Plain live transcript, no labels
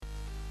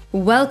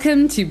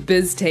Welcome to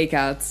Biz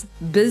Takeouts,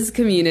 Biz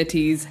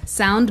Community's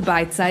sound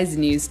bite-sized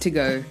news to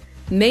go.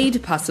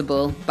 Made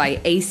possible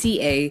by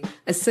ACA,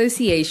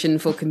 Association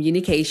for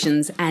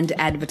Communications and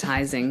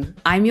Advertising.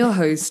 I'm your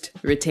host,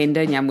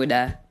 Ritendo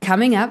Nyamuda.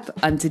 Coming up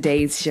on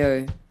today's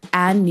show,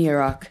 Anne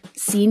Nierok,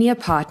 Senior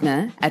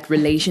Partner at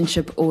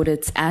Relationship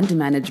Audits and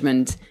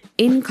Management,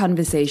 in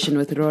conversation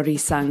with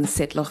Rorisang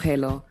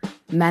Setlogelo,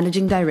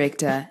 Managing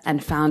Director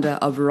and founder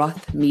of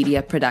Roth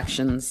Media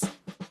Productions.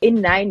 In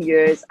 9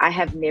 years, I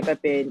have never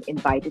been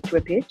invited to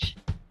a pitch.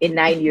 In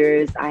 9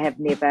 years, I have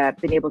never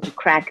been able to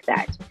crack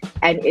that.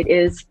 And it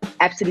is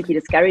absolutely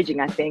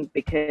discouraging, I think,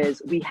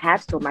 because we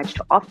have so much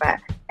to offer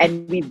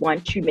and we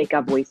want to make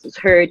our voices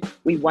heard.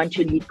 We want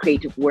to lead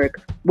creative work.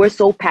 We're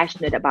so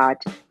passionate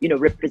about,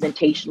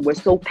 representation. We're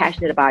so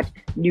passionate about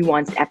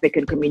nuanced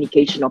African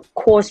communication. Of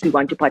course, we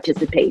want to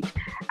participate.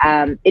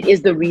 It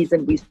is the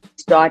reason we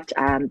start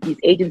these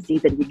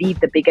agencies and we leave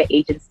the bigger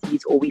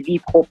agencies or we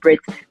leave corporates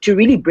to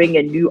really bring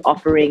a new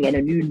offering and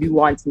a new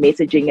nuanced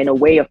messaging and a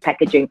way of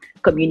packaging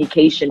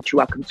communication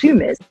to our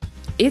consumers.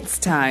 It's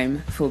time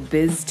for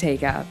Biz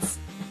Takeouts.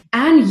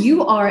 Anne,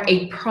 you are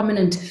a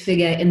prominent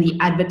figure in the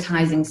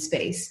advertising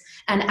space.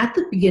 And at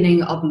the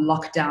beginning of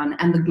lockdown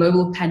and the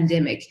global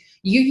pandemic,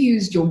 you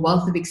used your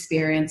wealth of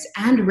experience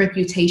and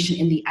reputation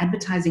in the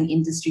advertising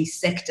industry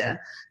sector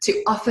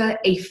to offer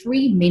a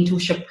free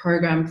mentorship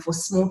program for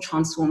small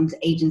transformed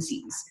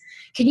agencies.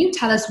 Can you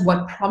tell us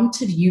what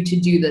prompted you to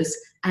do this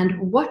and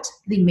what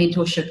the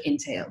mentorship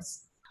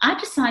entails? I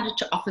decided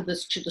to offer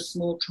this to the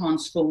small,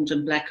 transformed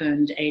and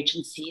Black-owned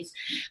agencies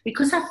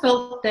because I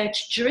felt that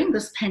during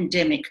this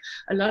pandemic,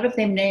 a lot of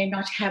them may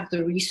not have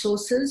the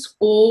resources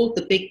or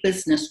the big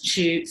business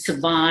to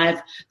survive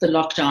the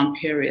lockdown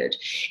period.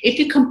 If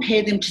you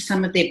compare them to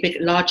some of their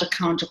larger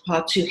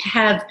counterparts who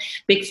have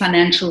big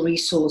financial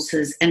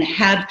resources and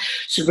have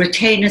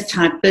retainers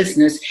type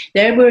business,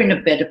 they were in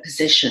a better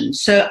position.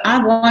 So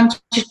I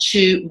wanted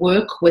to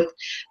work with,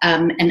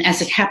 and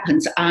as it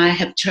happens, I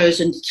have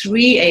chosen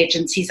 3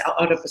 agencies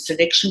out of a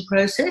selection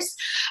process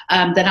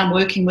that I'm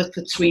working with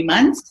for 3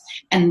 months.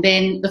 And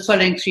then the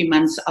following 3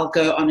 months, I'll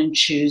go on and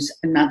choose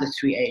another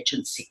 3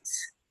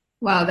 agencies.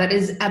 Wow, that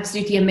is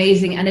absolutely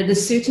amazing. And it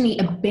is certainly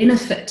a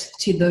benefit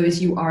to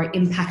those you are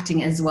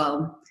impacting as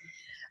well.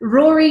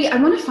 Rory, I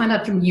want to find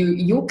out from you,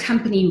 your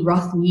company,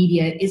 Roth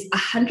Media, is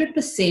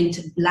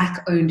 100%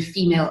 Black-owned,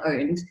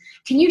 female-owned.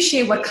 Can you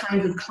share what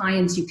kinds of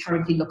clients you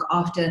currently look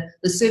after,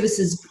 the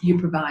services you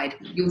provide,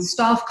 your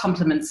staff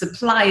complement,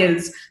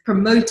 suppliers,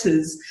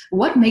 promoters?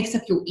 What makes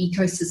up your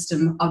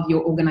ecosystem of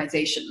your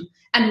organization?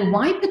 And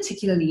why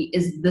particularly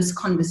is this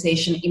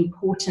conversation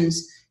important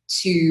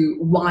to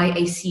why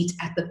a seat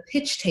at the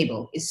pitch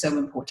table is so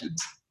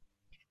important?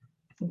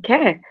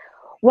 Okay.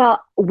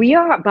 Well, we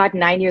are about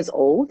 9 years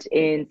old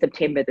in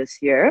September this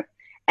year,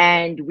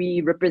 and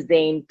we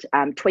represent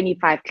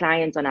 25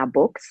 clients on our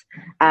books,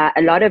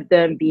 a lot of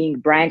them being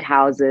brand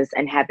houses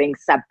and having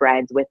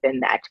sub-brands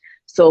within that.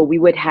 So we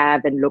would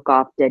have and look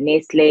after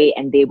Nestle,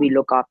 and there we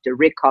look after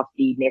Rick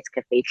Coffee,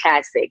 Nescafe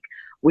Classic.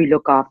 We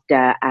look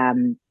after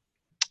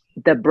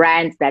the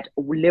brands that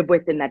live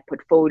within that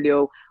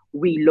portfolio.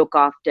 We look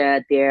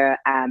after their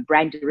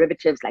brand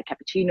derivatives like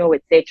cappuccino,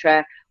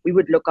 etc. We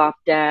would look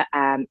after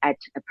at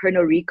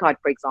Pernod Ricard,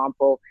 for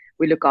example,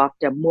 we look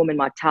after Moerman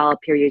Martell,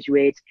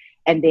 Perrier-Jouet,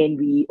 and then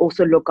we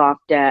also look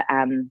after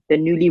the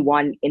newly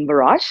won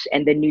Inverroche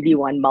and the newly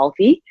won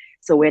Malfy.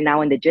 So we're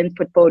now in the gins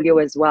portfolio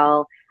as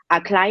well.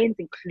 Our clients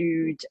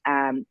include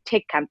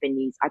tech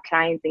companies. Our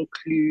clients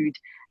include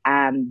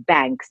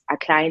banks. Our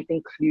clients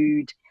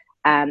include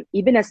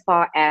even as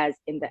far as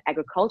in the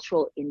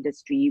agricultural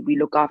industry, we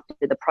look after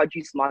the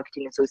Produce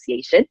Marketing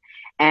Association.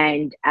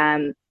 And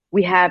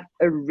we have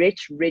a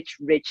rich,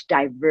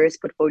 diverse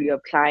portfolio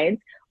of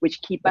clients,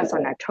 which keep us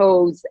on our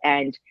toes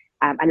and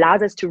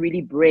allows us to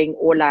really bring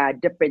all our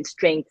different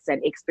strengths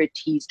and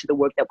expertise to the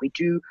work that we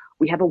do.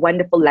 We have a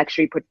wonderful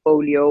luxury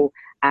portfolio.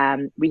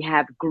 We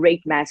have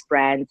great mass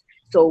brands.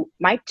 So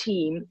my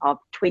team of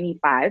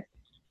 25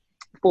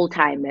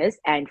 full-timers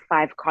and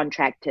 5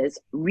 contractors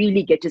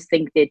really get to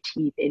sink their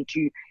teeth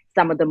into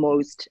some of the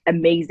most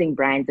amazing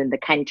brands in the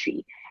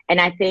country. And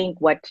I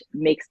think what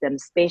makes them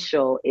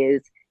special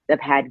is they've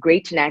had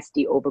great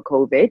tenacity over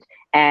COVID,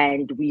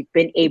 and we've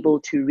been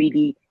able to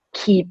really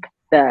keep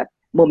the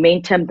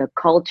momentum, the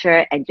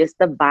culture, and just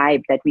the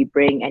vibe that we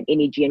bring and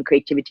energy and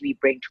creativity we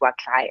bring to our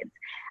clients.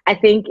 I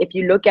think if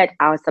you look at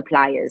our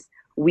suppliers,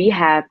 we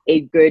have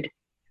a good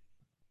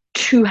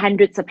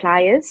 200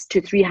 suppliers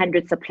to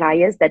 300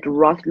 suppliers that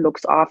Roth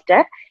looks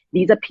after.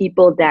 These are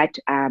people that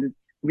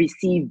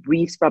receive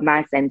briefs from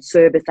us and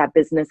service our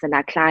business and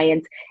our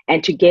clients.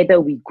 And together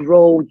we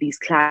grow these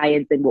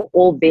clients and we're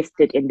all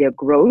vested in their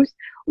growth.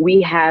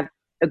 We have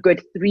a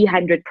good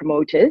 300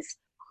 promoters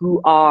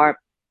who are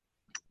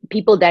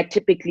people that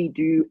typically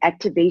do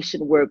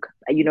activation work,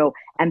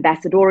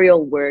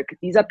 ambassadorial work.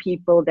 These are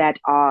people that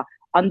are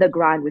on the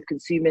ground with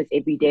consumers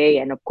every day.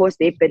 And of course,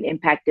 they've been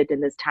impacted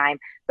in this time,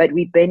 but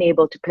we've been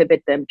able to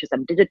pivot them to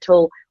some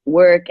digital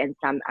work and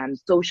some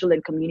social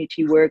and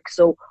community work.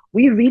 So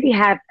we really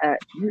have a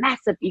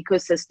massive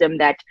ecosystem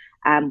that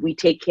we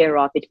take care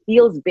of. It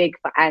feels big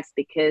for us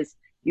because,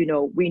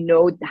 we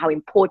know how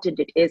important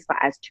it is for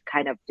us to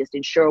kind of just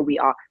ensure we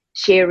are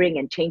sharing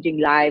and changing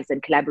lives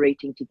and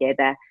collaborating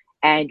together.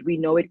 And we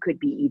know it could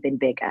be even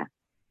bigger.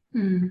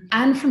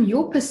 And from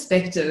your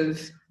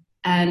perspective,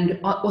 and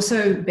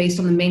also based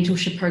on the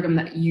mentorship program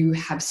that you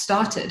have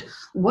started,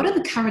 what are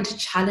the current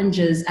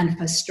challenges and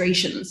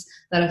frustrations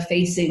that are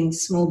facing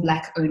small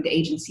Black-owned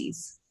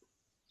agencies?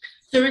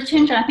 So,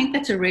 Ritenja, I think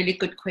that's a really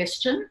good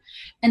question.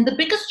 And the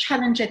biggest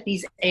challenge that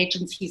these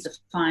agencies are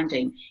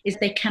finding is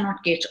they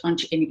cannot get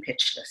onto any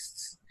pitch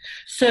lists.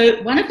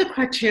 So one of the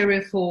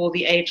criteria for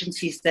the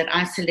agencies that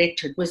I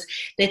selected was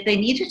that they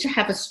needed to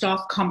have a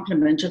staff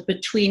complement of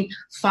between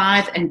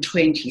 5 and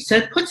 20. So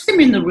it puts them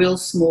in the real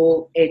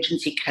small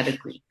agency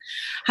category.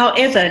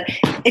 However,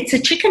 it's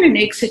a chicken and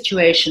egg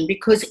situation,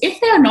 because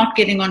if they are not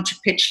getting onto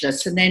pitch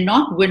lists and they're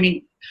not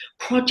winning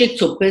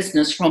projects or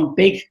business from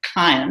big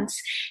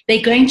clients,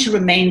 they're going to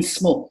remain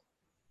small.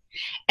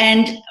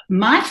 And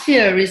my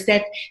fear is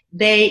that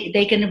they're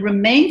going to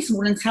remain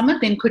small, and some of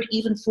them could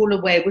even fall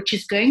away, which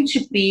is going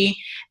to be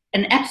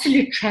an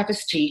absolute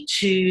travesty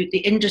to the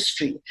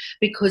industry,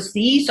 because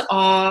these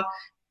are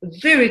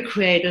very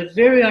creative,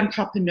 very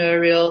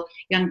entrepreneurial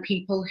young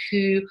people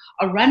who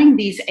are running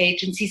these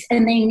agencies,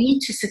 and they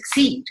need to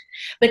succeed.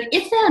 But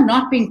if they are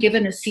not being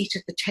given a seat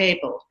at the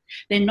table,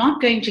 they're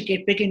not going to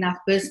get big enough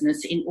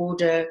business in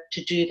order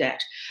to do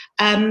that.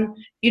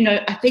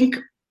 I think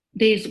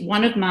there's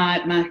one of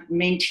my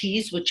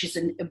mentees, which is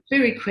a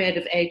very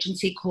creative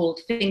agency called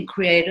Think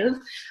Creative,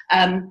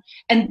 and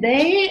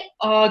they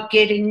are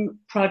getting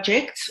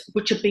projects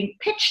which are being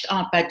pitched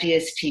out by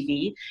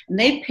DSTV, and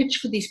they pitch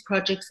for these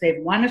projects.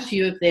 They've won a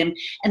few of them,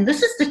 and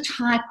this is the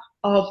type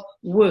of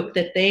work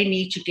that they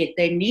need to get.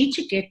 They need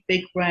to get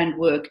big brand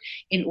work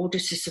in order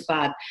to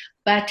survive.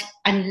 But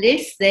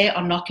unless they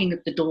are knocking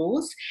at the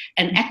doors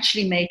and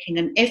actually making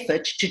an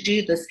effort to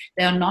do this,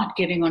 they are not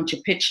getting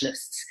onto pitch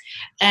lists.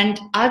 And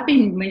I've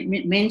been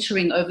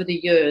mentoring over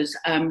the years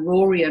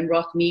Rory and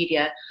Roth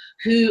Media,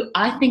 who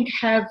I think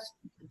have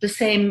the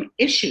same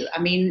issue.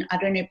 I mean, I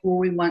don't know if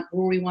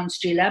Rory wants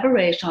to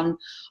elaborate on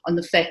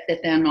the fact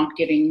that they're not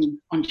getting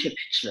onto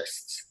pitch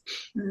lists.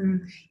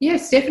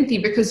 Yes, definitely,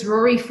 because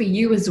Rory, for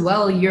you as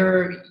well,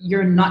 you're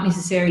not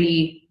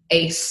necessarily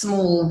a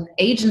small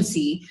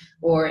agency,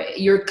 or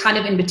you're kind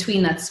of in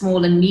between that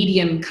small and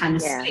medium kind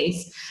of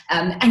space.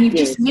 And you've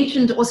just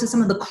mentioned also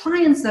some of the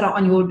clients that are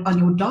on your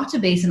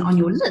database and on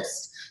your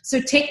list. So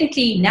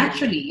technically,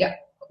 naturally,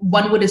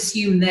 one would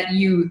assume that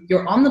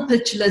you're on the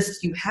pitch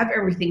list, you have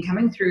everything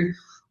coming through.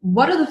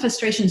 What are the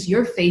frustrations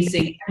you're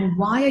facing, and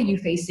why are you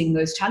facing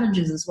those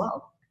challenges as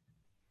well?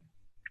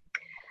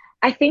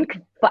 I think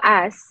for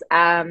us,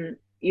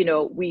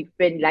 we've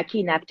been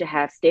lucky enough to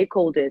have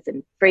stakeholders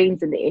and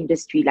friends in the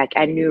industry like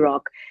Anne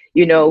Newrock,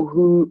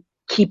 who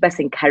keep us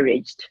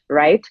encouraged,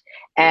 right?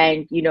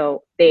 And,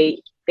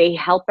 they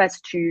help us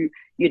to,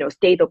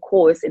 stay the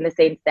course in the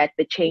sense that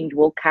the change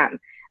will come.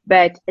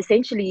 But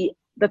essentially,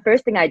 the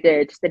first thing I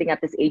did setting up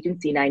this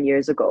agency 9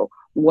 years ago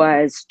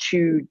was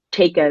to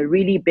take a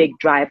really big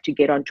drive to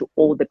get onto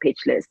all the pitch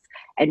lists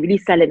and really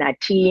sell in our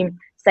team,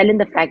 sell in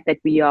the fact that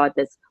we are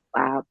this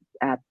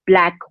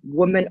Black,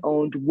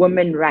 woman-owned,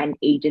 woman-run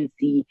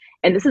agency.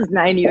 And this is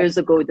 9 years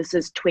ago. This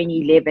is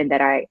 2011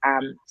 that I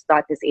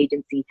start this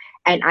agency.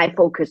 And I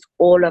focus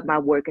all of my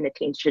work and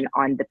attention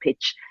on the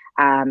pitch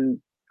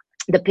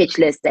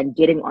list and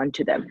getting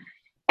onto them.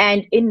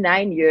 And in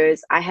 9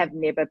 years, I have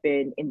never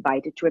been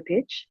invited to a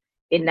pitch.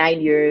 In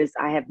 9 years,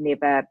 I have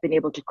never been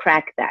able to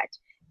crack that.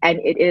 And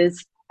it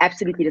is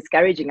absolutely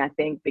discouraging, I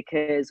think,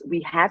 because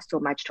we have so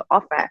much to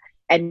offer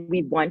and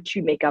we want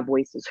to make our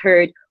voices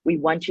heard. We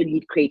want to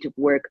lead creative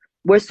work.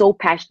 We're so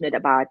passionate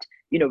about,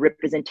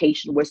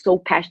 representation. We're so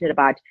passionate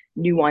about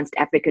nuanced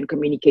African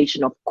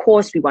communication. Of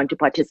course, we want to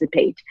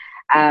participate.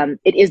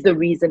 It is the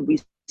reason we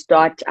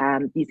start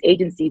these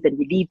agencies and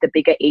we leave the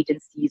bigger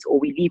agencies or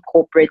we leave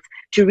corporates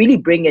to really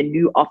bring a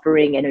new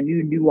offering and a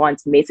new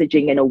nuanced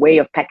messaging and a way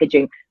of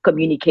packaging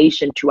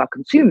communication to our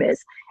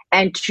consumers.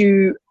 And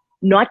to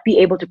not be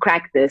able to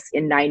crack this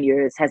in 9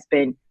 years has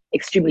been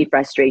extremely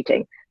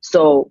frustrating.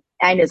 So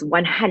Anne is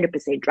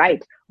 100%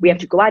 right. We have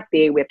to go out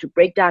there. We have to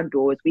break down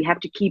doors. We have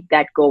to keep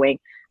that going.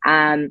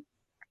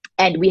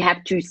 And we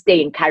have to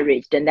stay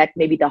encouraged. And that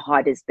may be the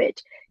hardest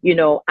bit.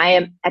 I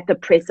am at the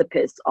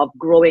precipice of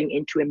growing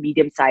into a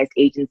medium-sized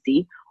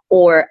agency,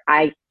 or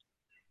I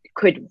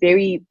could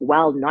very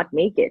well not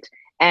make it.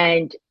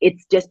 And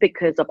it's just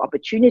because of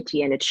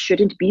opportunity, and it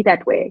shouldn't be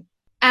that way.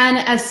 And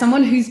as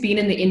someone who's been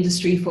in the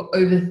industry for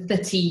over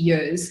 30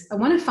 years, I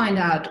want to find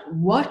out,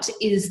 what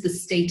is the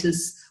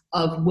status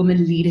of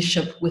women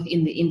leadership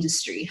within the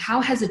industry? How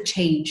has it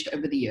changed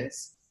over the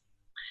years?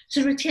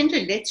 So,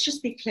 Rutendo, let's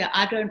just be clear.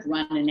 I don't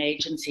run an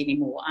agency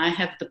anymore. I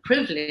have the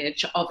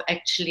privilege of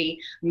actually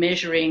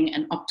measuring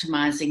and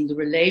optimizing the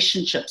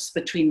relationships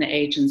between the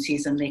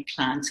agencies and their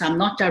clients. I'm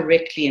not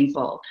directly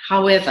involved.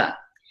 However,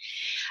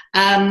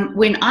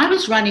 when I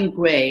was running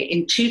Grey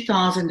in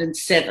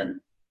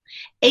 2007,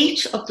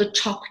 8 of the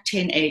top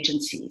 10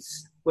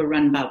 agencies were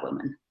run by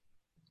women.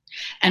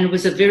 And it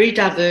was a very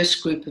diverse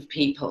group of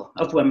people,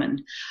 of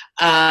women.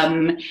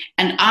 And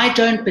I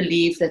don't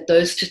believe that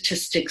those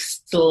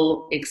statistics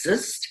still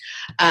exist.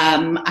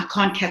 I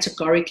can't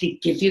categorically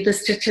give you the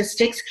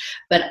statistics,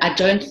 but I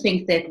don't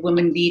think that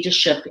women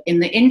leadership in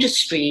the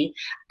industry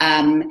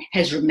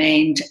has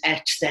remained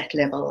at that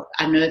level.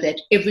 I know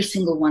that every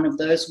single one of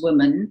those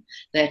women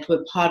that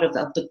were part of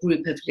the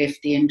group have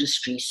left the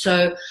industry.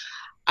 So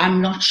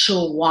I'm not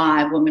sure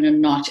why women are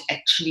not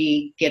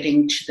actually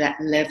getting to that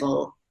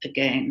level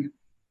again.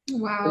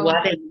 Wow.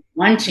 Why they're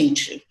wanting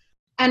to.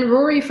 And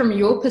Rory, from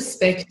your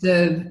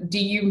perspective, do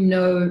you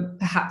know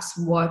perhaps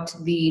what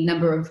the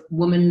number of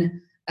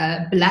women,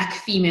 Black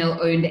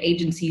female-owned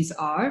agencies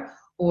are,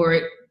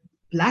 or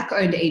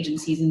Black-owned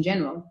agencies in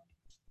general?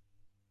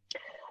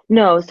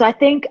 No, so I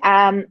think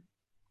I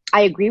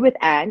agree with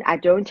Anne. I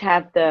don't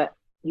have the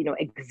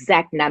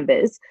exact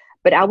numbers,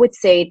 but I would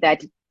say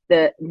that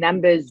the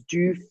numbers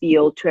do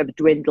feel to have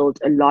dwindled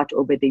a lot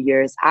over the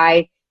years.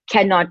 I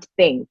cannot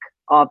think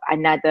of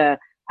another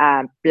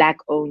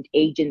Black-owned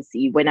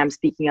agency when I'm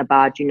speaking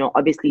about,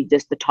 obviously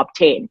just the top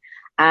 10.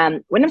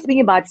 When I'm speaking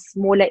about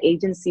smaller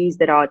agencies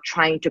that are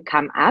trying to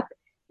come up,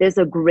 there's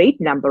a great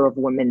number of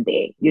women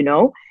there,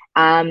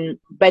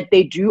 but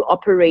they do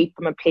operate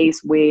from a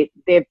place where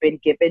they've been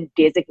given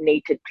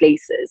designated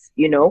places,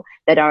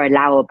 that are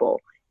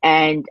allowable.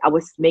 And I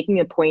was making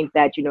a point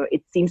that,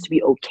 it seems to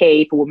be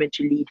okay for women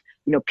to lead,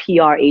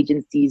 PR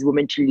agencies,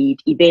 women to lead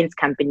events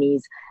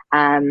companies,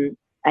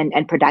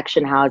 and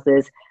production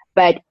houses.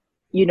 But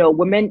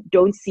women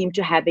don't seem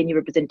to have any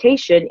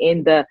representation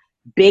in the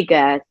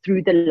bigger,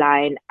 through the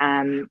line,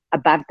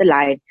 above the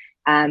line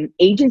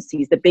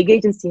agencies. The big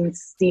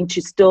agencies seem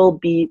to still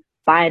be,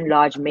 by and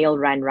large, male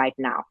run right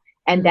now.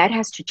 And that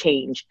has to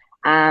change.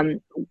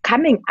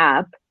 Coming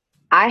up,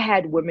 I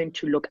had women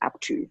to look up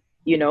to,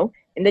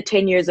 in the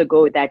 10 years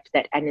ago that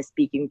Anne is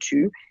speaking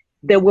to,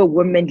 there were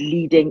women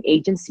leading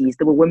agencies.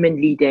 There were women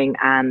leading,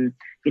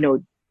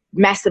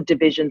 massive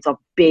divisions of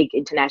big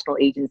international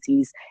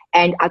agencies.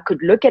 And I could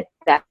look at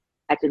that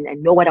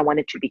and know what I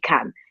wanted to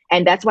become.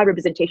 And that's why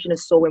representation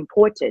is so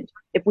important.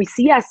 If we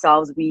see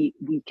ourselves, we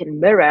can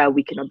mirror,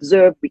 we can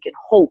observe, we can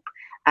hope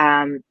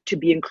to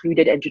be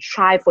included and to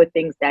try for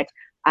things that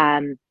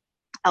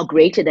are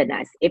greater than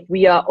us. If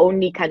we are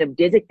only kind of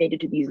designated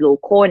to these low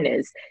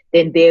corners,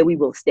 then there we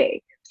will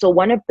stay. So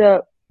one of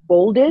the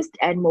boldest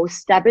and most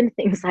stubborn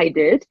things I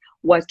did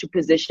was to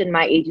position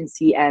my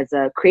agency as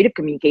a creative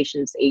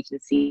communications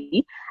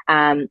agency,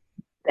 and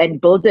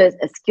build a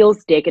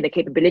skills deck and a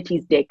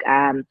capabilities deck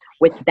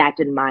with that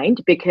in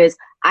mind, because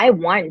I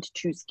want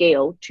to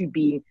scale to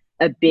be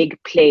a big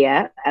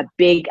player, a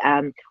big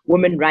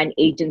woman-run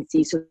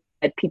agency, so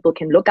that people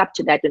can look up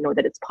to that and know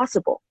that it's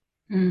possible.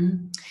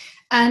 Mm.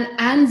 And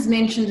Anne's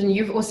mentioned, and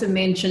you've also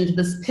mentioned,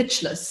 this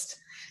pitch list.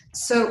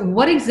 So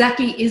what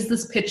exactly is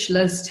this pitch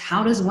list?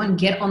 How does one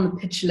get on the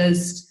pitch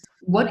list?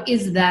 What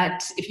is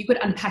that? If you could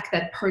unpack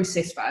that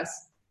process for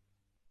us.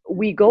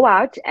 We go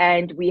out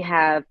and we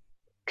have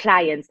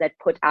clients that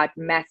put out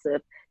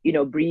massive,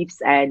 briefs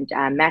and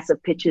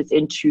massive pitches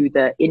into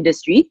the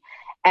industry.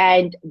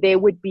 And they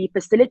would be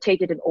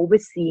facilitated and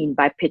overseen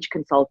by pitch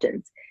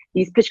consultants.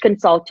 These pitch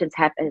consultants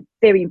have a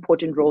very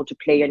important role to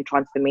play in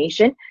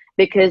transformation,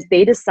 because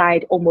they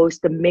decide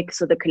almost the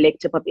mix or the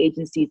collective of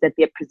agencies that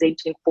they're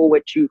presenting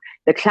forward to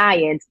the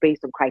clients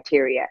based on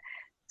criteria.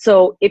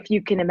 So if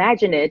you can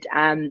imagine it,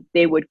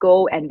 they would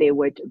go and they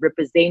would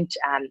represent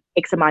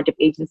X amount of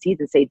agencies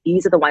and say,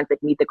 these are the ones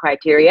that meet the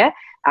criteria.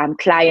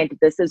 Client,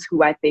 this is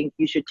who I think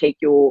you should take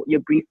your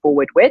brief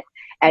forward with.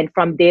 And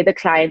from there, the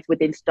clients would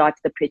then start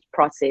the pitch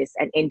process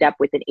and end up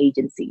with an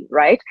agency,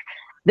 right?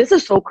 This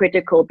is so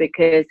critical,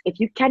 because if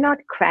you cannot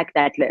crack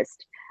that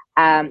list,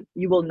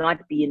 you will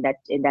not be in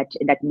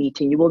that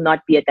meeting. You will not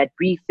be at that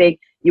briefing.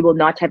 You will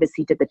not have a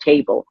seat at the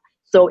table.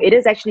 So it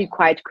is actually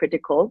quite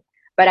critical.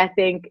 But I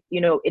think,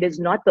 it is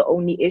not the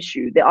only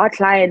issue. There are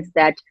clients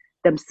that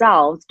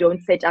themselves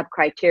don't set up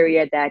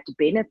criteria that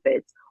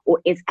benefits or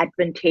is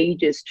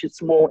advantageous to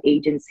small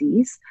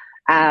agencies.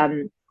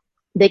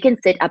 They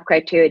can set up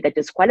criteria that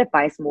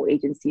disqualify small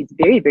agencies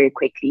very, very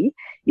quickly.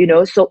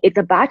 So it's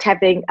about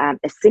having a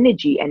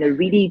synergy and a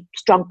really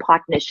strong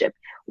partnership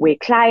where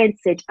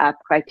clients set up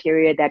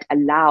criteria that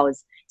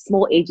allows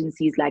small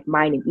agencies like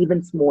mine, and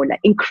even smaller,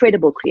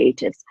 incredible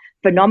creatives,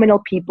 phenomenal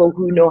people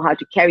who know how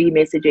to carry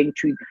messaging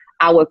to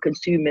our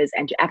consumers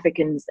and to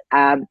Africans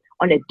on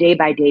a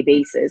day-by-day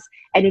basis,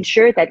 and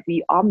ensure that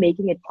we are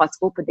making it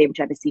possible for them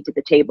to have a seat at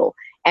the table.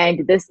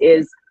 And this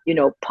is,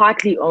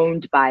 partly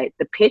owned by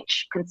the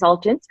pitch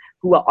consultants,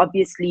 who are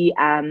obviously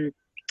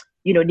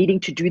needing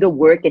to do the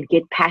work and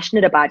get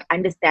passionate about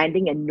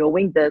understanding and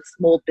knowing the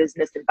small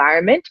business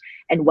environment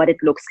and what it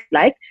looks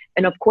like.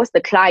 And of course,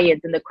 the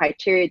clients and the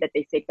criteria that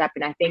they set up.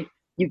 And I think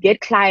you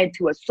get clients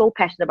who are so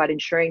passionate about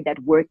ensuring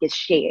that work is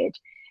shared,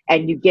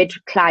 and you get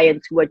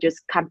clients who are just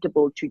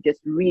comfortable to just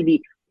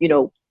really,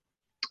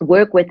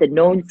 work with a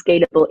known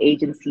scalable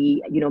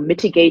agency,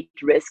 mitigate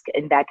risk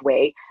in that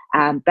way.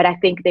 But I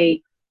think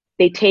they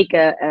take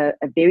a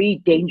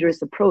very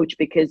dangerous approach,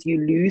 because you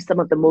lose some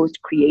of the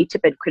most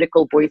creative and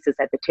critical voices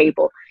at the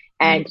table.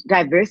 And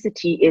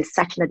diversity is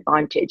such an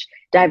advantage.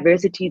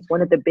 Diversity is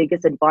one of the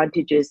biggest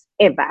advantages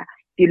ever.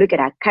 If you look at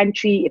our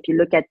country, if you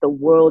look at the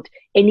world,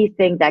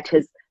 anything that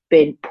has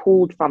been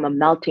pulled from a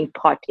melting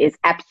pot is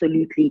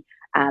absolutely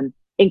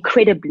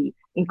incredibly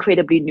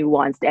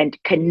nuanced and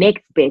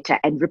connects better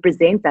and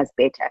represents us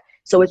better.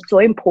 So it's so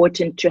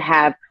important to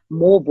have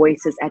more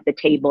voices at the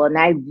table. And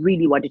I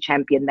really want to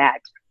champion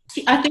that.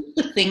 See, I think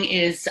the thing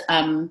is,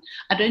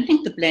 I don't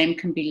think the blame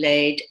can be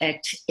laid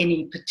at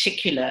any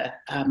particular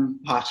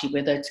party,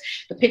 whether it's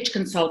the pitch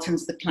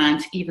consultants, the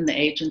clients, even the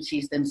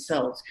agencies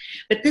themselves.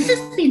 But this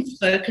has been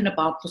spoken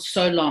about for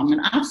so long.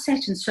 And I've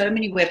sat in so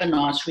many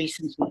webinars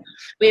recently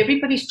where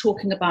everybody's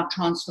talking about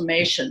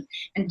transformation,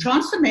 and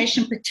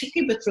transformation,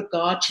 particularly with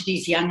regard to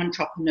these young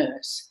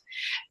entrepreneurs.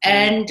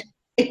 And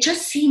it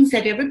just seems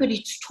that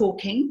everybody's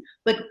talking,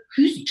 but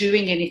who's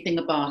doing anything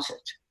about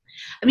it?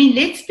 I mean,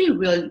 let's be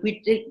real.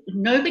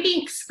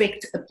 Nobody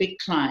expects a big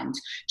client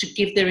to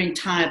give their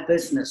entire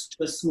business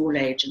to a small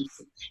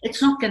agency.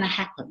 It's not going to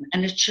happen,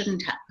 and it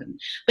shouldn't happen.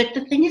 But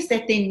the thing is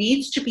that there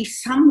needs to be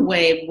some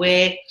way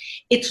where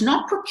it's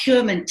not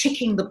procurement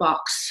ticking the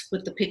box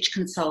with the pitch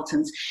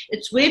consultants.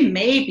 It's where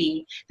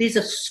maybe there's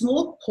a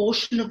small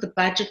portion of the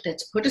budget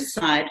that's put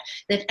aside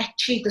that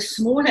actually the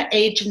smaller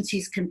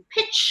agencies can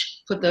pitch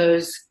for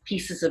those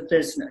pieces of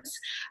business,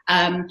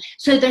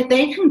 so that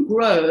they can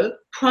grow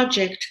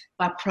project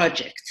by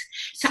project.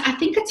 So I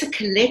think it's a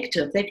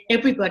collective that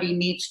everybody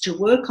needs to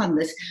work on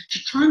this to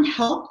try and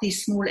help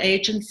these small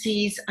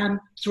agencies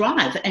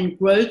thrive and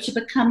grow to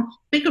become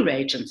bigger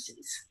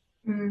agencies.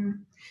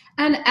 And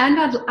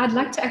I'd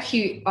like to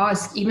actually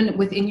ask, even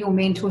within your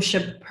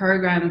mentorship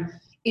program,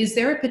 is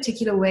there a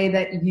particular way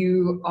that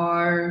you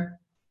are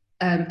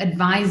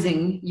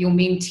advising your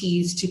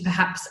mentees to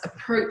perhaps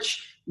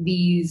approach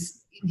these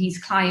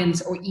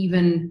clients, or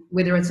even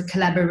whether it's a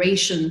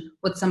collaboration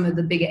with some of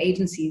the bigger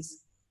agencies?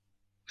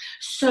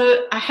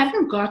 So I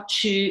haven't got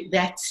to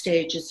that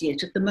stage as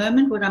yet. At the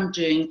moment, what I'm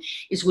doing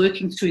is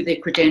working through their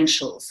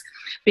credentials,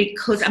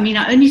 because,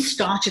 I only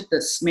started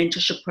this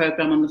mentorship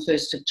program on the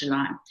 1st of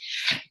July.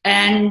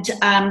 And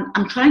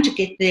I'm trying to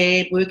get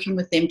there, working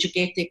with them to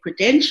get their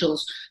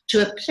credentials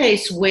to a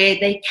place where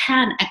they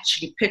can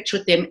actually pitch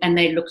with them and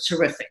they look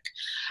terrific.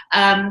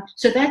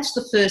 So that's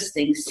the first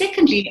thing.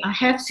 Secondly, I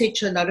have said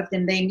to a lot of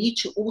them, they need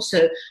to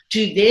also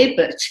do their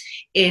bit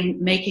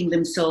in making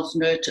themselves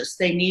noticed.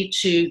 They need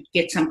to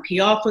get some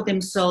PR for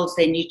themselves.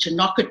 They need to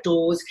knock at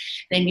doors.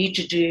 They need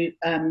to do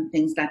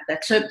things like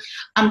that. So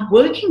I'm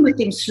working with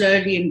them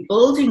slowly and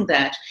building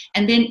that,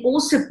 and then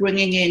also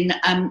bringing in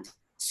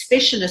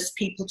specialist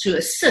people to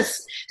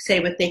assist,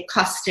 say, with their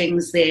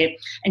costings there,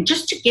 and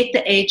just to get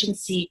the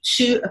agency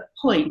to a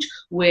point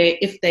where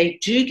if they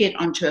do get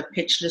onto a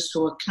pitch list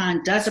or a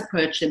client does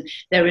approach them,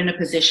 they're in a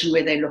position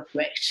where they look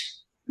great.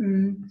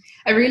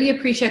 I really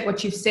appreciate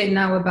what you've said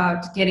now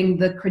about getting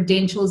the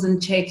credentials in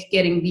check,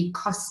 getting the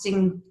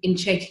costing in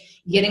check,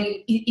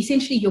 getting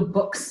essentially your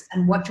books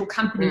and what your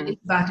company is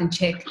about in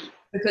check.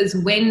 Because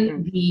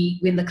when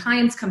the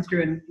clients come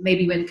through, and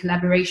maybe when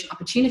collaboration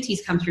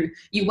opportunities come through,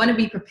 you want to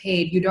be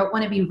prepared. You don't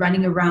want to be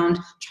running around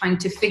trying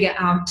to figure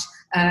out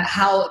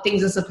how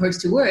things are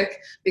supposed to work,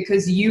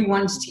 because you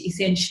want to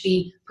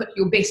essentially put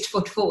your best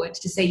foot forward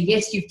to say,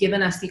 yes, you've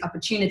given us the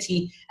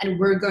opportunity and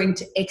we're going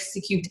to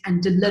execute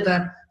and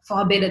deliver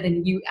far better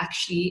than you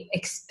actually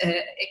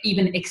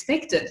even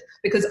expected.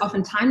 Because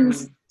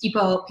oftentimes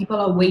people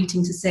are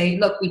waiting to say,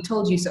 look, we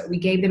told you so. We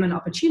gave them an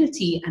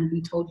opportunity and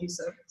we told you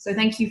so. So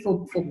thank you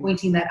for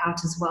pointing that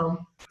out as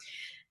well.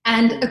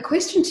 And a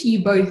question to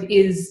you both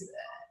is,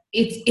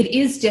 it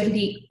is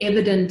definitely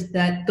evident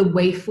that the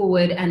way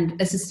forward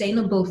and a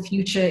sustainable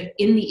future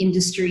in the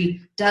industry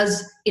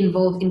does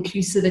involve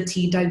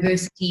inclusivity,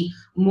 diversity,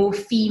 more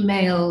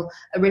female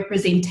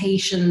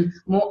representation,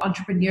 more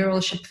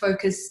entrepreneurship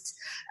focused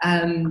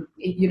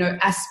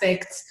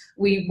aspects.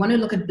 We want to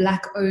look at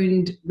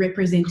Black-owned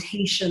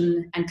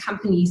representation and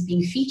companies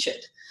being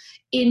featured.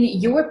 In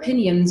your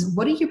opinions,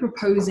 what are you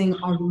proposing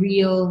are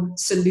real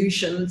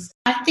solutions?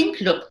 I think,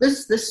 look,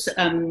 this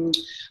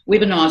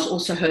webinar is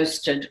also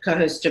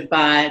co-hosted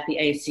by the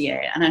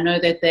ACA, and I know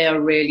that they are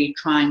really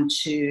trying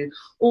to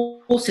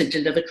also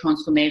deliver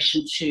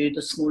transformation to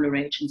the smaller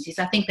agencies.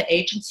 I think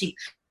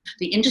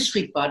the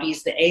industry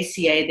bodies, the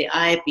ACA, the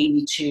IAB,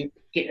 need to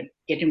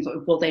get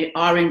involved. Well, they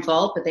are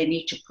involved, but they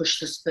need to push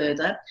this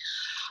further.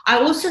 I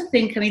also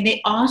think, there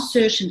are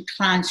certain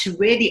clients who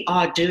really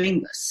are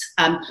doing this,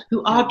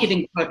 who are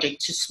giving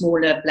projects to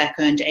smaller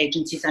Black-owned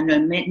agencies. I know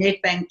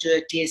Nedbank do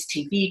it,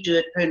 DSTV do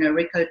it, Pernod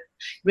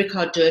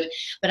Ricard do it,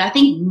 but I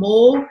think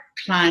more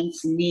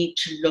clients need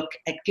to look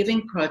at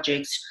giving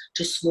projects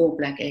to small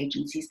Black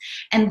agencies.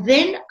 And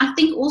then I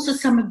think also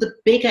some of the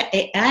bigger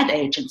ad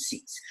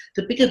agencies,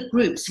 the bigger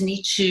groups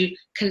need to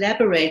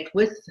collaborate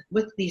with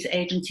these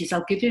agencies.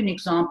 I'll give you an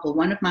example.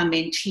 One of my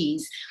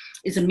mentees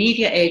is a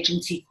media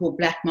agency called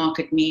Black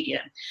Market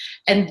Media.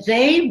 And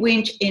they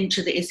went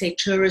into the SA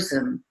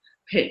Tourism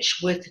pitch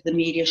with the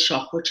Media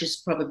Shop, which is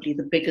probably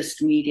the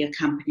biggest media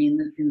company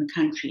in the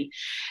country.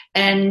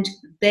 And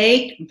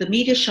the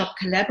Media Shop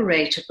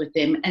collaborated with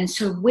them. And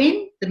so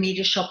when the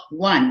Media Shop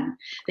won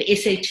the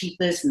SAT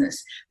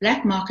business,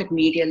 Black Market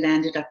Media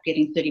landed up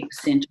getting 30%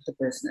 of the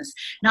business.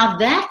 Now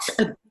that's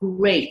a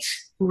great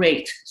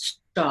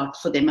start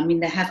for them.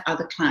 They have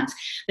other clients,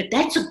 but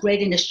that's a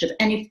great initiative.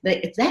 And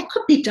if that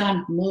could be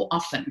done more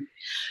often.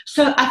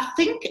 So I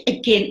think,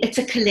 again, it's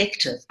a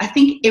collective. I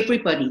think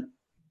everybody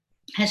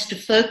has to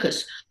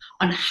focus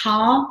on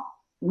how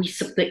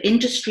the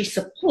industry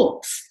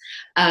supports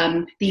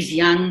these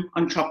young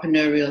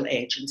entrepreneurial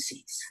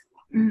agencies.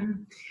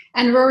 Mm.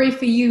 And Rory,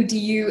 for you, do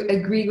you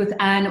agree with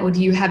Anne, or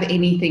do you have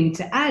anything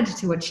to add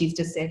to what she's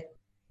just said?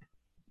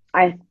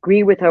 I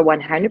agree with her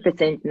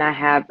 100%, and I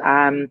have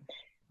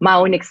my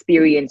own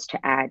experience to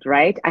add,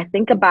 right? I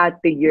think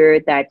about the year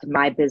that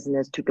my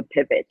business took a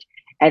pivot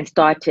and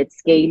started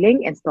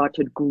scaling and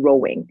started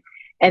growing.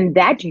 And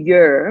that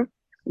year,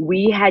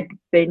 we had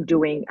been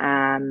doing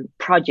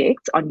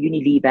projects on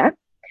Unilever.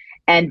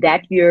 And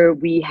that year,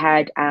 we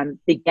had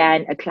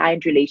began a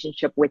client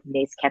relationship with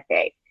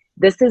Nescafe.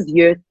 This is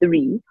year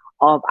 3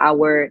 of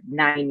our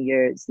 9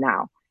 years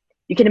now.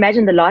 You can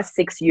imagine the last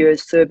 6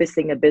 years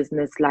servicing a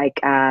business like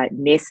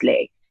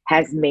Nestle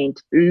has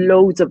meant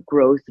loads of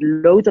growth,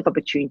 loads of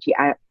opportunity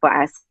for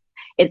us.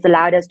 It's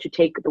allowed us to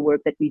take the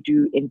work that we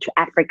do into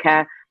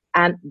Africa.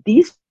 And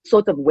these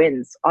sorts of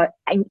wins are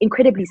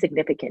incredibly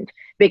significant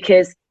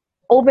because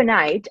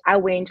overnight I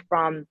went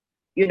from,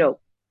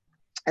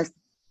 a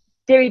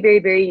very, very,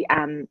 very,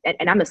 and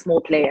I'm a small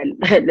player,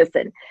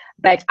 listen,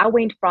 but I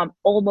went from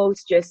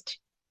almost just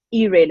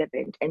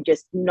irrelevant and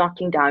just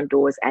knocking down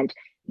doors and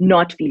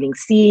not feeling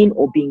seen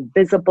or being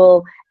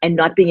visible and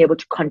not being able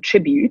to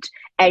contribute.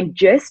 And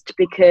just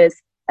because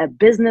a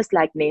business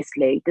like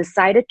Nestle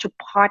decided to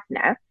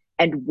partner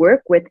and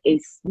work with a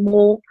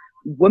small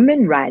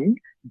women-run,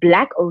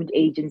 Black-owned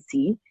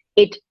agency,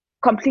 it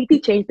completely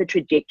changed the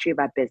trajectory of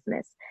our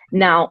business.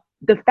 Now,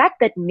 the fact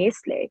that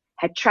Nestle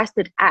had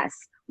trusted us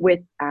with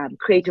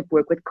creative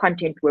work, with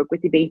content work,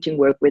 with debating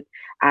work, with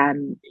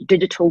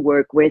digital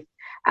work, with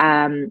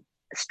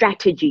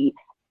strategy,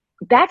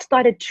 that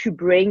started to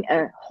bring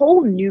a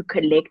whole new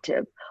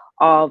collective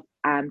of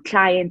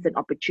clients and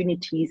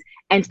opportunities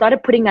and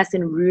started putting us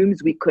in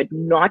rooms we could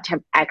not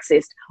have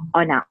accessed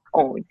on our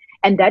own.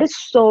 And that is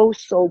so,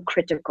 so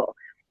critical.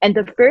 And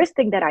the first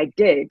thing that I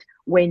did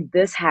when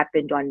this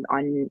happened on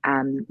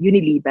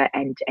Unilever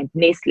and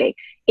Nestle,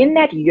 in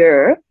that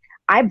year,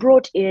 I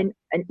brought in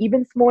an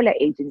even smaller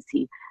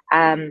agency,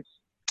 a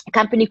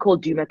company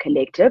called Duma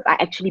Collective. I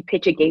actually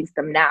pitch against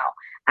them now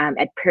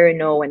at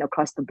Pernod and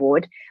across the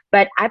board.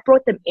 But I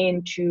brought them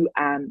in to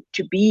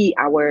be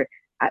our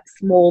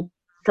small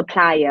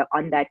supplier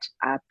on that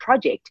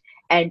project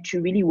and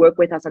to really work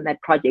with us on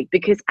that project,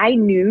 because I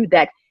knew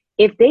that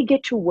if they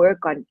get to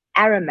work on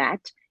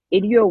Aramat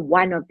in year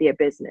 1 of their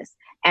business,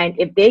 and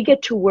if they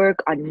get to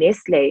work on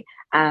Nestle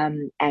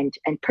and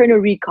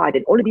Pernod Ricard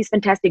and all of these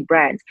fantastic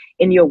brands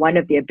in year 1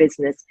 of their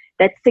business,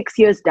 that 6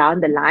 years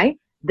down the line,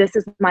 this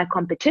is my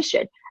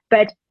competition.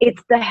 But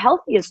it's the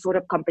healthiest sort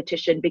of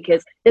competition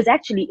because there's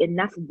actually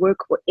enough work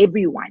for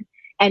everyone.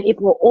 And if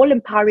we're all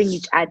empowering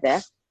each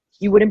other,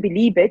 you wouldn't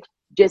believe it.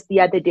 Just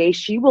the other day,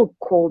 she will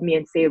call me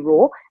and say,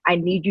 Ro, I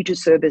need you to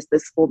service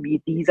this for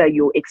me. These are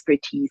your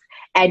expertise.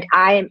 And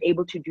I am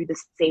able to do the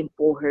same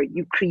for her.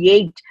 You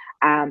create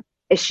a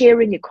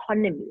sharing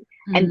economy.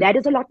 Mm-hmm. And that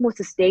is a lot more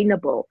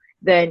sustainable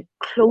than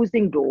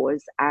closing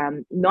doors,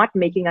 not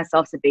making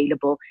ourselves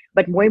available.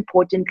 But more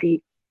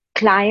importantly,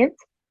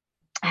 clients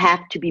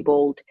have to be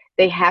bold.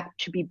 They have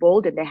to be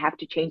bold and they have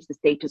to change the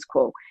status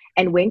quo.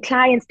 And when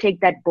clients take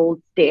that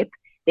bold step,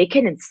 they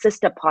can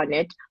insist upon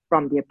it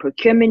from their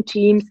procurement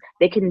teams.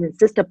 They can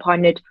insist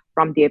upon it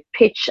from their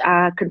pitch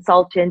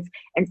consultants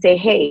and say,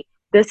 hey,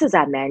 this is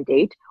our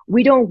mandate.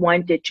 We don't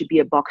want it to be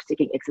a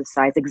box-ticking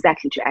exercise,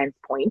 exactly to Anne's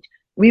point.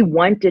 We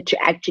want it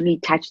to actually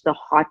touch the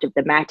heart of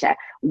the matter.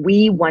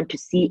 We want to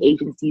see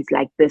agencies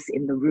like this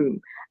in the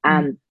room.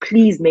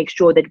 Please make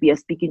sure that we are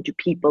speaking to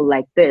people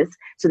like this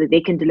so that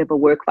they can deliver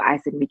work for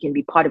us and we can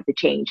be part of the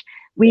change.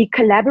 We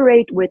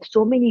collaborate with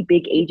so many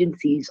big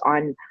agencies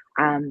on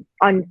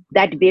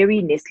that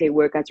very Nestle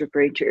work I was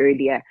referring to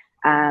earlier.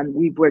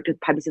 We've worked with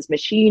Publicis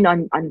Machine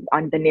on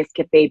the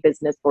Nescafe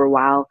business for a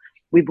while.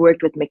 We've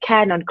worked with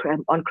McCann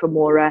on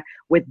Cremora,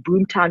 with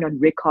Boomtown on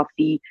Rick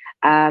Coffee.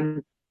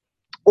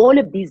 all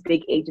of these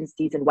big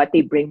agencies and what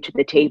they bring to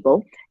the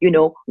table,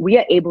 we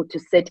are able to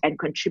sit and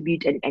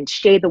contribute and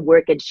share the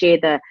work and share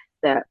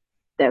the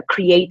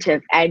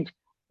creative. And,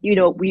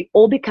 we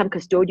all become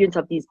custodians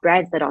of these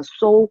brands that are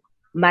so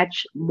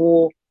much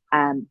more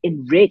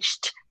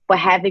enriched for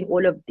having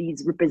all of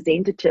these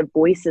representative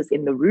voices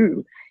in the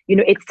room.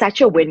 It's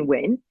such a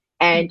win-win.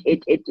 And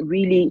it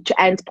really,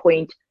 to Anne's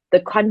point, the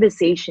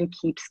conversation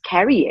keeps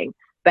carrying.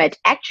 But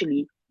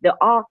actually, there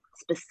are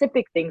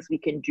specific things we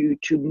can do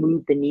to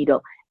move the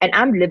needle. And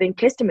I'm living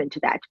testament to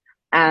that.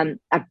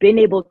 I've been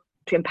able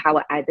to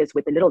empower others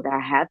with the little that I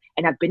have.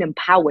 And I've been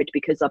empowered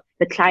because of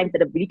the clients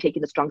that have really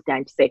taken a strong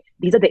stand to say,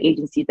 these are the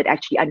agencies that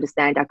actually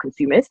understand our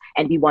consumers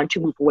and we want to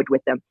move forward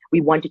with them.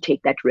 We want to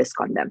take that risk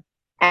on them.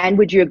 And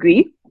would you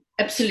agree?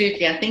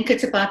 Absolutely. I think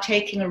it's about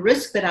taking a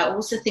risk, but I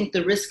also think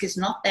the risk is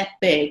not that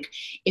big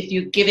if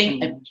you're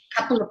giving a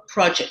couple of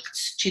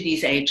projects to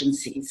these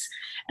agencies.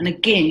 And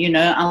again,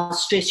 I'll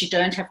stress you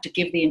don't have to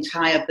give the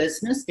entire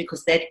business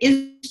because that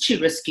is too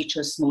risky to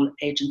a small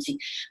agency,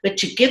 but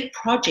to give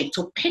projects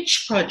or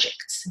pitch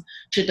projects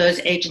to those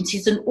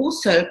agencies, and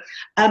also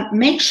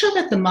make sure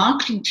that the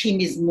marketing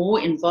team is more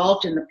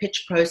involved in the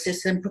pitch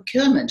process than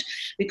procurement,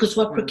 because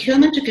what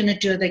procurement are going to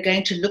do, they're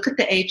going to look at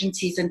the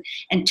agencies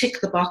and tick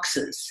the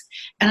boxes.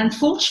 And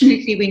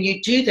unfortunately, when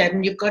you do that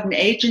and you've got an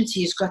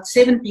agency who's got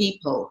 7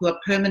 people who are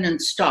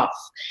permanent staff,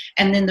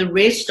 and then the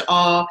rest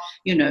are,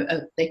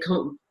 they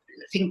call,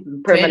 I think,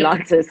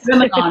 permalancers.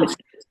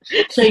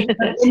 So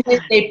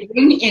they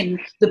bring in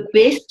the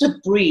best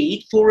of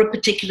breed for a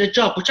particular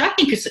job, which I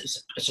think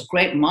is a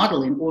great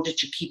model in order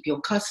to keep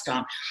your costs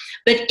down.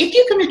 But if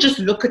you're going to just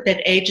look at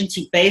that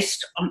agency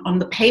based on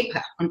the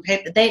paper,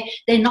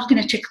 they're not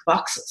going to tick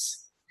boxes.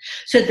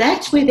 So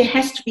that's where there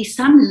has to be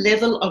some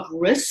level of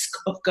risk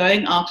of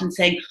going out and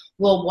saying,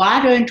 well,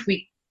 why don't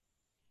we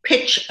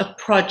pitch a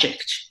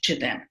project to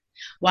them?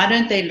 Why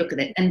don't they look at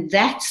it? And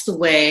that's the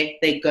way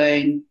they're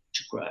going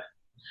to grow.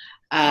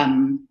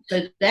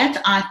 So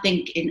that I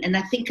think, and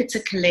I think it's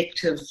a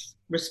collective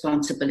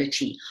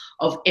responsibility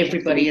of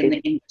everybody in the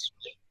industry.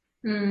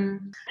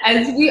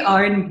 As we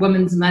are in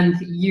Women's Month,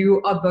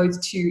 you are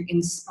both two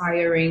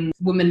inspiring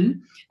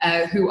women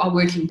who are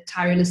working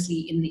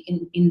tirelessly in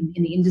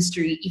the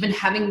industry, even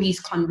having these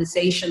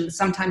conversations.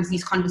 Sometimes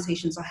these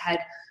conversations are had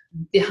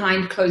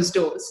behind closed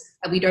doors,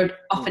 and we don't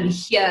often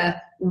hear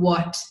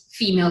what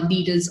female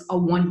leaders are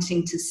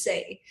wanting to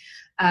say.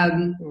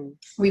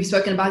 We've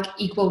spoken about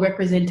equal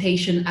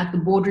representation at the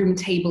boardroom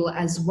table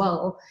as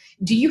well.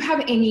 Do you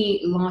have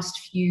any last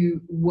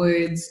few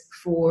words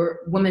for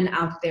women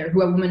out there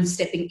who are women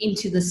stepping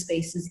into the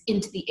spaces,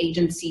 into the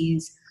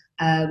agencies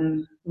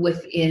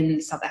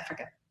within South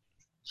Africa?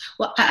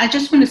 Well, I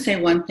just want to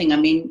say one thing. I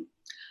mean,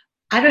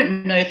 I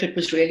don't know if it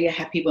was really a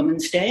happy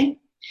Women's Day,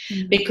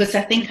 because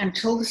I think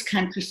until this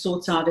country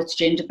sorts out its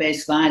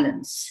gender-based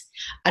violence,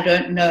 I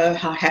don't know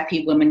how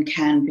happy women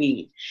can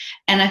be.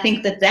 And I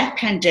think that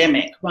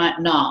pandemic right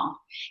now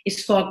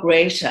is far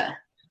greater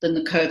than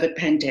the COVID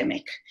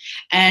pandemic.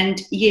 And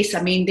yes,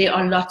 I mean, there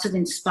are lots of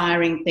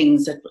inspiring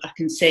things that I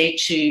can say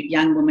to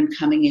young women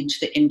coming into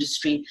the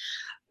industry.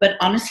 But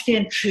honestly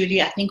and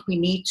truly, I think we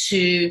need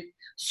to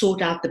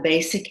sort out the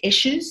basic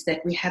issues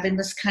that we have in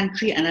this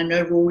country. And I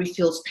know Rory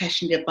feels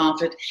passionate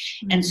about it.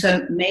 And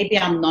so maybe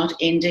I'm not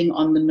ending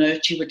on the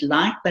note you would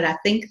like, but I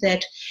think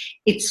that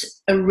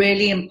it's a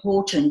really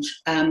important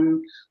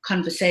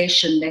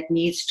conversation that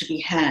needs to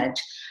be had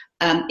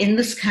in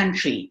this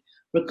country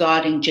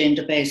regarding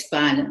gender-based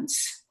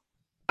violence.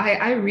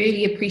 I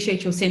really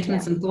appreciate your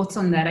sentiments and thoughts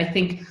on that. I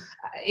think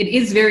it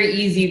is very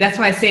easy. That's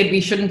why I said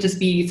we shouldn't just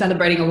be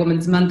celebrating a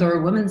Women's Month or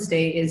a Women's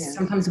Day.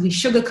 Sometimes we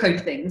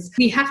sugarcoat things.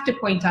 We have to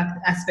point out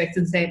aspects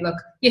and say, look,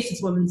 yes,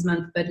 it's Women's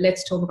Month, but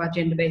let's talk about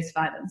gender-based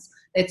violence.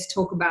 Let's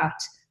talk about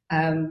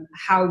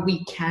how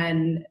we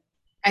can,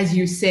 as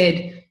you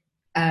said,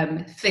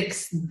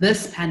 fix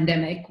this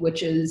pandemic,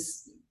 which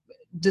is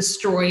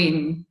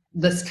destroying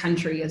this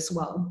country as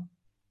well.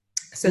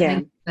 So thank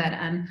you for that,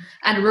 Anne.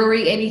 And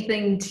Rory,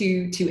 anything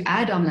to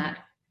add on that?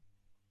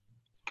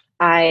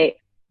 I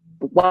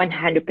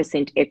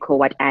 100% echo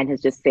what Anne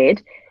has just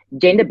said.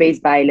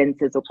 Gender-based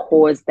violence is a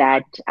cause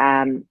that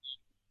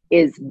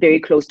is very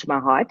close to my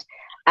heart.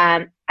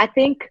 I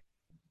think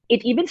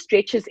it even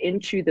stretches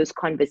into this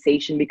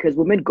conversation because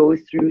women go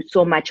through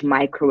so much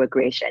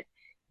microaggression.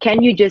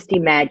 Can you just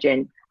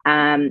imagine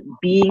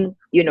being,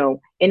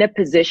 in a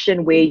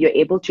position where you're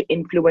able to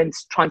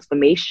influence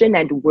transformation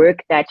and work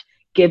that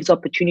gives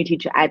opportunity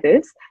to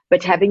others,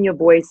 but having your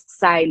voice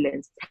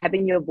silenced,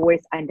 having your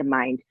voice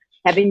undermined,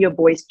 having your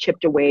voice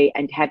chipped away,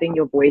 and having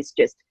your voice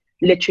just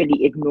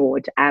literally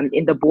ignored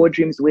in the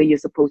boardrooms where you're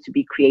supposed to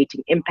be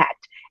creating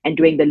impact and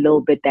doing the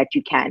little bit that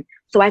you can.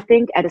 So I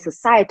think at a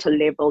societal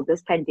level,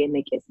 this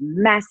pandemic is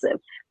massive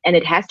and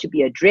it has to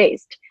be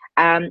addressed.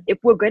 If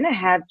we're going to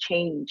have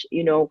change,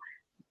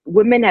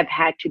 women have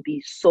had to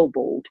be so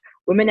bold.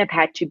 Women have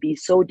had to be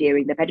so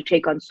daring. They've had to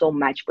take on so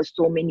much for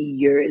so many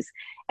years.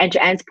 And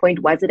to Anne's point,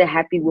 was it a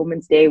happy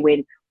Women's Day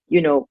when,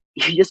 you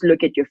just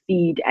look at your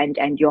feed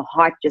and your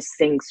heart just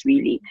sinks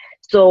really?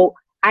 So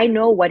I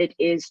know what it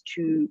is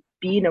to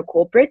be in a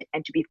corporate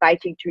and to be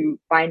fighting to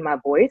find my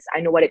voice.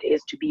 I know what it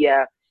is to be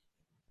a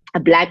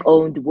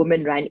Black-owned,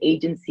 woman-run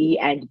agency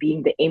and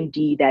being the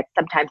MD that's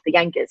sometimes the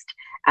youngest,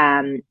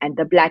 and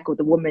the Black or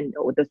the woman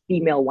or the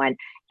female one,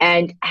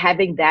 and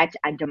having that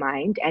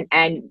undermined.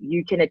 And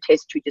you can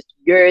attest to just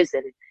years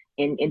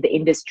in the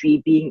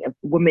industry being a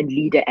woman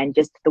leader and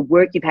just the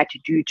work you've had to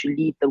do to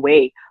lead the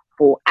way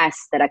for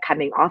us that are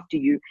coming after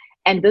you.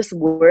 And this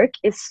work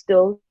is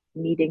still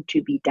needing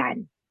to be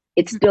done.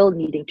 It's still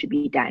needing to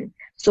be done.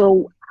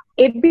 So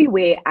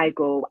everywhere I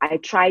go, I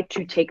try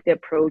to take the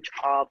approach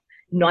of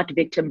not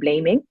victim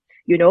blaming.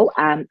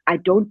 I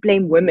don't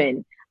blame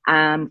women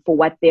for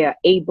what they're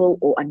able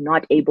or are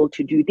not able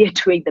to do. They're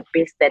doing the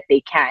best that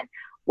they can.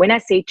 When I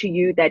say to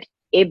you that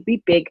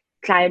every big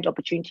client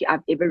opportunity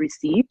I've ever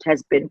received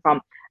has been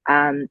from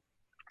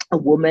a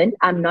woman,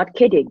 I'm not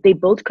kidding. They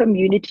build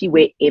community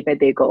wherever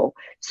they go.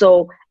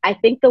 So I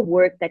think the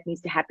work that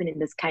needs to happen in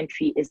this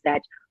country is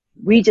that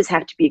we just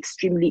have to be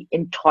extremely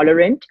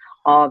intolerant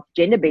of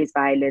gender-based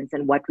violence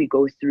and what we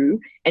go through,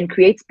 and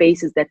create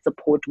spaces that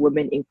support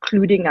women,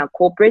 including our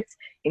corporates,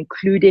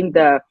 including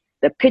the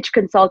pitch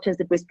consultants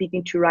that we're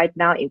speaking to right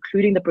now,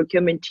 including the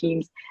procurement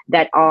teams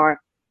that are,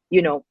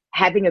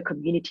 having a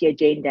community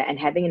agenda and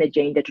having an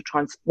agenda to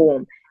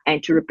transform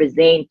and to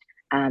represent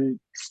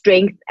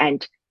strength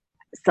and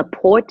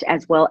support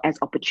as well as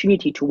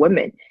opportunity to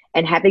women,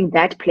 and having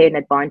that play an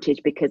advantage,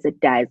 because it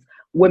does.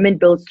 Women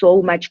build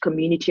so much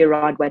community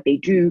around what they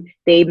do.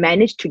 They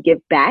manage to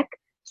give back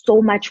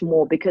so much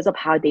more because of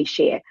how they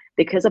share,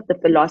 because of the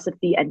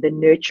philosophy and the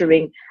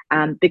nurturing,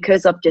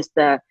 because of just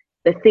the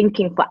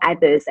thinking for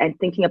others and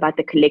thinking about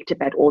the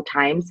collective at all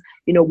times.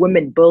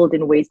 Women build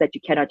in ways that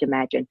you cannot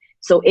imagine.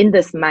 So in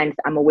this month,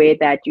 I'm aware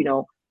that,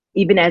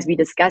 even as we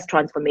discuss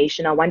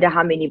transformation, I wonder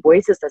how many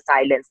voices are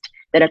silenced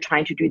that are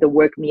trying to do the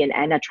work me and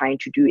Anna are trying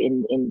to do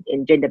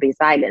in gender-based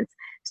violence.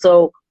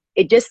 So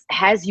it just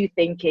has you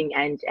thinking,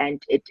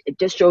 and it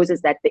just shows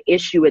us that the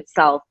issue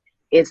itself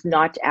is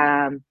not,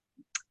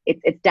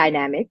 it's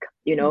dynamic,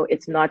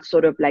 it's not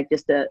sort of like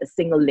just a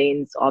single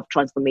lens of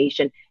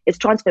transformation. It's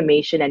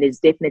transformation, and it's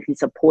definitely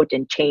support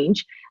and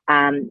change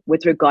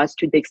with regards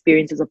to the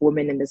experiences of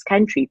women in this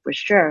country, for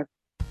sure.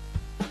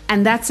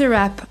 And that's a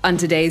wrap on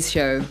today's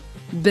show.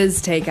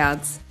 Biz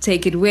Takeouts.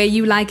 Take it where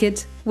you like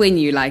it, when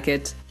you like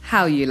it,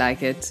 how you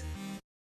like it.